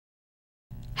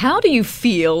How do you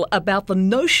feel about the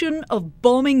notion of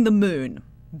bombing the moon?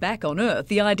 Back on Earth,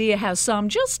 the idea has some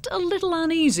just a little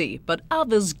uneasy, but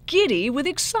others giddy with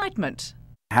excitement.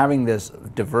 Having this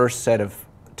diverse set of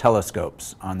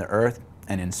telescopes on the Earth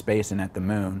and in space and at the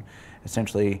moon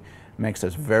essentially makes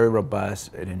us very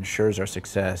robust. It ensures our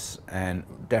success and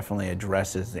definitely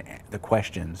addresses the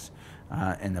questions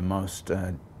in the most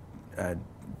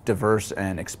diverse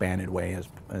and expanded way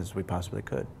as we possibly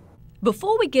could.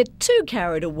 Before we get too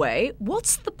carried away,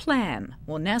 what's the plan?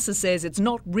 Well, NASA says it's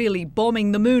not really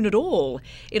bombing the moon at all.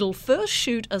 It'll first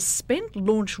shoot a spent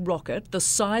launch rocket the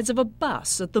size of a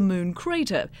bus at the moon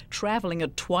crater, travelling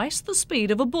at twice the speed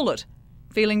of a bullet.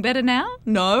 Feeling better now?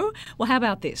 No? Well, how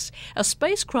about this? A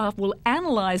spacecraft will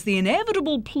analyse the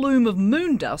inevitable plume of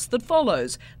moon dust that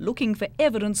follows, looking for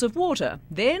evidence of water.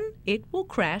 Then it will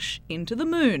crash into the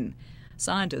moon.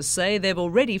 Scientists say they've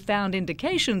already found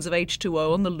indications of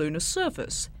H2O on the lunar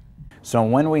surface. So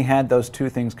when we had those two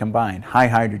things combined, high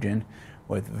hydrogen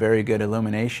with very good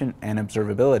illumination and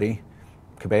observability,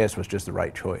 Cabeus was just the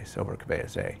right choice over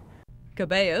Cabeus A.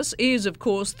 Cabeus is, of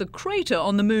course, the crater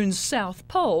on the moon's south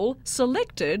pole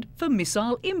selected for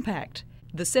missile impact.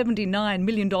 The $79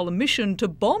 million mission to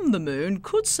bomb the moon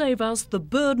could save us the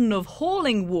burden of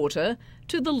hauling water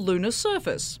to the lunar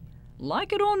surface.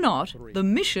 Like it or not, the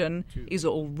mission is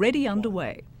already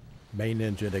underway. Main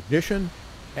engine ignition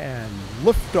and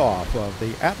liftoff of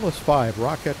the Atlas V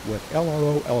rocket with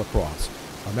LRO Alacross,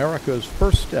 America's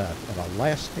first step in a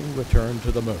lasting return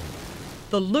to the moon.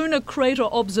 The Lunar Crater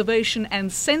Observation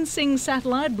and Sensing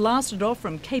satellite blasted off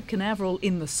from Cape Canaveral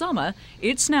in the summer.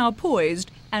 It's now poised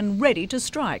and ready to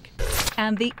strike.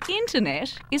 And the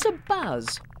internet is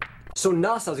abuzz. So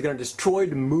NASA's going to destroy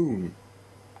the moon.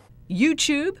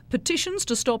 YouTube, petitions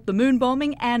to stop the moon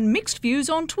bombing, and mixed views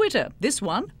on Twitter. This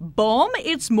one, bomb?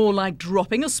 It's more like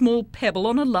dropping a small pebble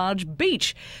on a large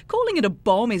beach. Calling it a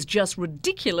bomb is just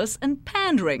ridiculous and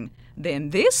pandering. Then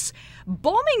this,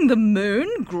 bombing the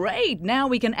moon? Great, now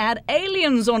we can add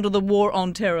aliens onto the War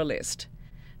on Terror list.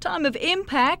 Time of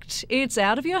impact, it's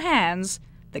out of your hands.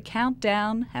 The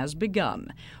countdown has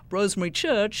begun. Rosemary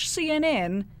Church,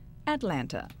 CNN,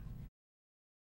 Atlanta.